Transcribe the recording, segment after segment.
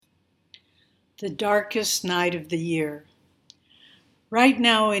The darkest night of the year. Right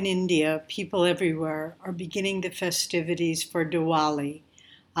now in India, people everywhere are beginning the festivities for Diwali,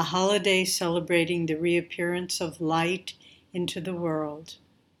 a holiday celebrating the reappearance of light into the world.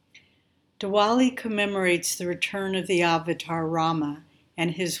 Diwali commemorates the return of the avatar Rama and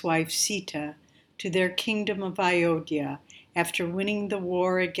his wife Sita to their kingdom of Ayodhya after winning the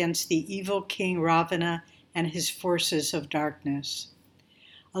war against the evil king Ravana and his forces of darkness.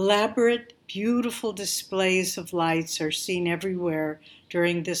 Elaborate, beautiful displays of lights are seen everywhere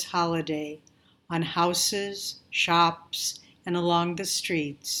during this holiday, on houses, shops, and along the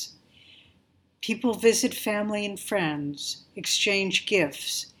streets. People visit family and friends, exchange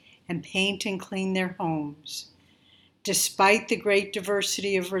gifts, and paint and clean their homes. Despite the great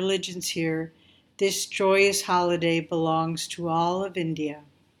diversity of religions here, this joyous holiday belongs to all of India.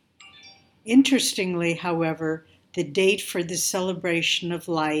 Interestingly, however, the date for this celebration of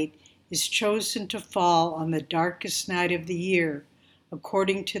light is chosen to fall on the darkest night of the year,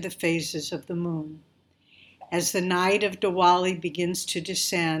 according to the phases of the moon. As the night of Diwali begins to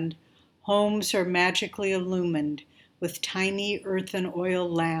descend, homes are magically illumined with tiny earthen oil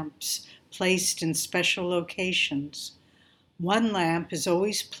lamps placed in special locations. One lamp is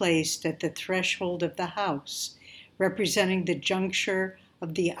always placed at the threshold of the house, representing the juncture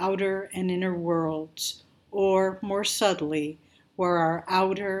of the outer and inner worlds, or, more subtly, where our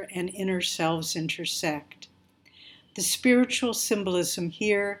outer and inner selves intersect. The spiritual symbolism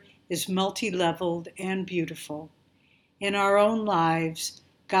here is multileveled and beautiful. In our own lives,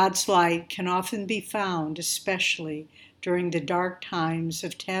 God's light can often be found, especially during the dark times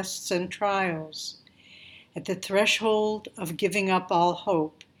of tests and trials. At the threshold of giving up all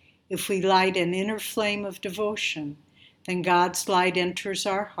hope, if we light an inner flame of devotion, then God's light enters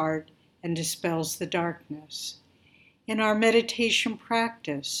our heart and dispels the darkness. In our meditation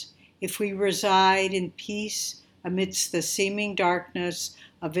practice, if we reside in peace amidst the seeming darkness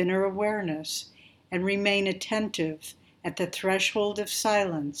of inner awareness and remain attentive at the threshold of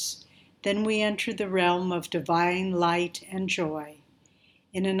silence, then we enter the realm of divine light and joy.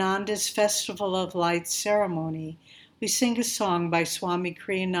 In Ananda's Festival of Light ceremony, we sing a song by Swami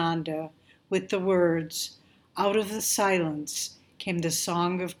Kriyananda with the words, "Out of the silence came the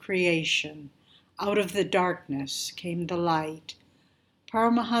song of creation. Out of the darkness came the light."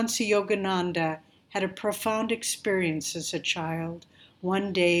 Paramhansa Yogananda had a profound experience as a child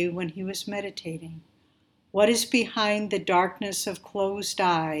one day when he was meditating. "What is behind the darkness of closed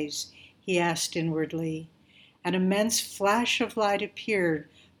eyes?" he asked inwardly. An immense flash of light appeared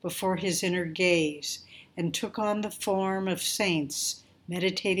before his inner gaze and took on the form of saints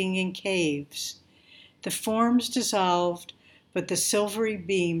meditating in caves. The forms dissolved, but the silvery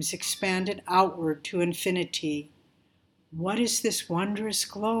beams expanded outward to infinity. "What is this wondrous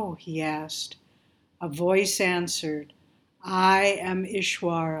glow?" he asked. A voice answered, "I am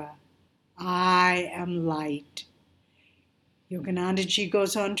Iswara. I am light." Yoganandaji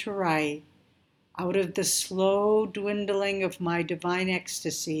goes on to write, "Out of the slow dwindling of my divine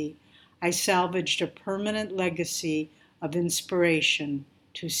ecstasy, I salvaged a permanent legacy of inspiration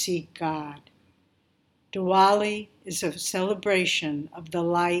to seek God." Diwali is a celebration of the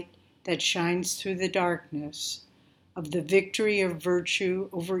light that shines through the darkness, of the victory of virtue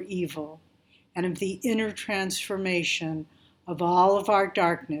over evil, and of the inner transformation of all of our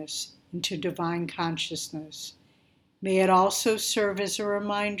darkness into divine consciousness. May it also serve as a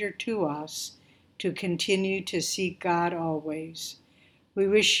reminder to us to continue to seek God always. We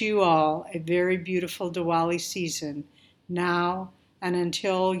wish you all a very beautiful Diwali season, now and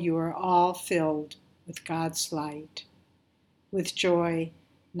until you are all filled with God's light. With joy,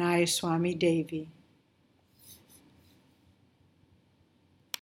 Nayaswami Devi.